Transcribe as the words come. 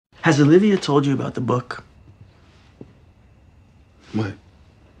Has Olivia told you about the book? What?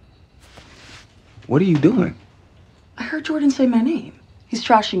 What are you doing? I heard Jordan say my name. He's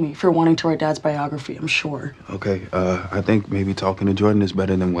trashing me for wanting to write Dad's biography, I'm sure. Okay, I think maybe talking to Jordan is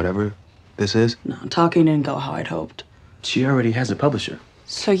better than whatever this is. No, talking didn't go how I'd hoped. She already has a publisher.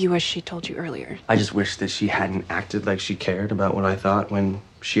 So you wish she told you earlier? I just wish that she hadn't acted like she cared about what I thought when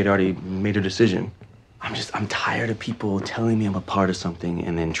she had already made her decision. I'm tired of people telling me I'm a part of something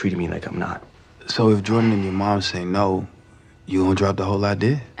and then treating me like I'm not. So if Jordan and your mom say no, you gonna drop the whole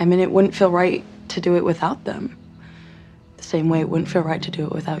idea? I mean, it wouldn't feel right to do it without them. The same way it wouldn't feel right to do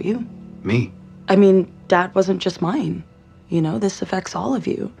it without you. Me? I mean, Dad wasn't just mine. You know, this affects all of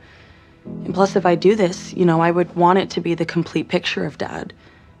you. And plus, if I do this, you know, I would want it to be the complete picture of Dad,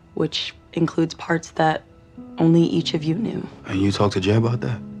 which includes parts that only each of you knew. And you talked to Jay about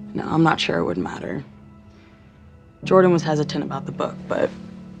that? No, I'm not sure it would matter. Jordan was hesitant about the book, but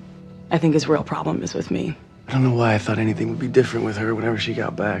I think his real problem is with me. I don't know why I thought anything would be different with her whenever she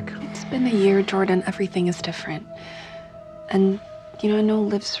got back. It's been a year, Jordan. Everything is different. And, you know, I know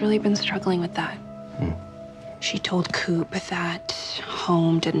Liv's really been struggling with that. She told Coop that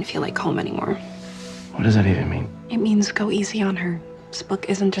home didn't feel like home anymore. What does that even mean? It means go easy on her. This book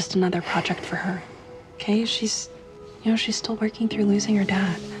isn't just another project for her. Okay? She's still working through losing her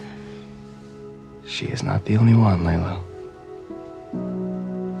dad. She is not the only one, Layla.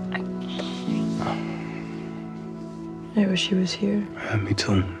 I wish he was here. Yeah, me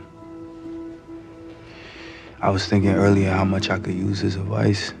too. I was thinking earlier how much I could use his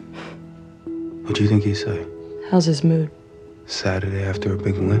advice. What do you think he'd say? How's his mood? Saturday after a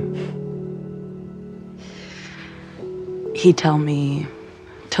big win? He'd tell me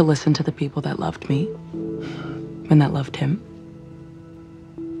to listen to the people that loved me and that loved him.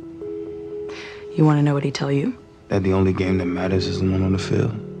 You want to know what he'd tell you? That the only game that matters is the one on the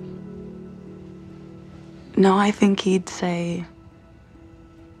field? No, I think he'd say,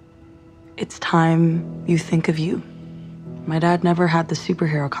 it's time you think of you. My dad never had the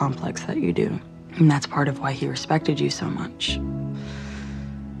superhero complex that you do, and that's part of why he respected you so much.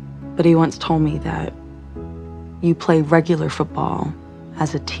 But he once told me that you play regular football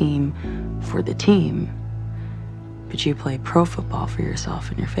as a team for the team, but you play pro football for yourself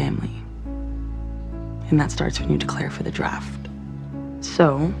and your family. And that starts when you declare for the draft.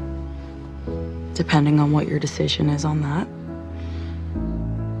 So, depending on what your decision is on that,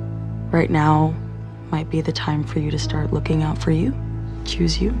 right now might be the time for you to start looking out for you,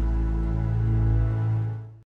 choose you.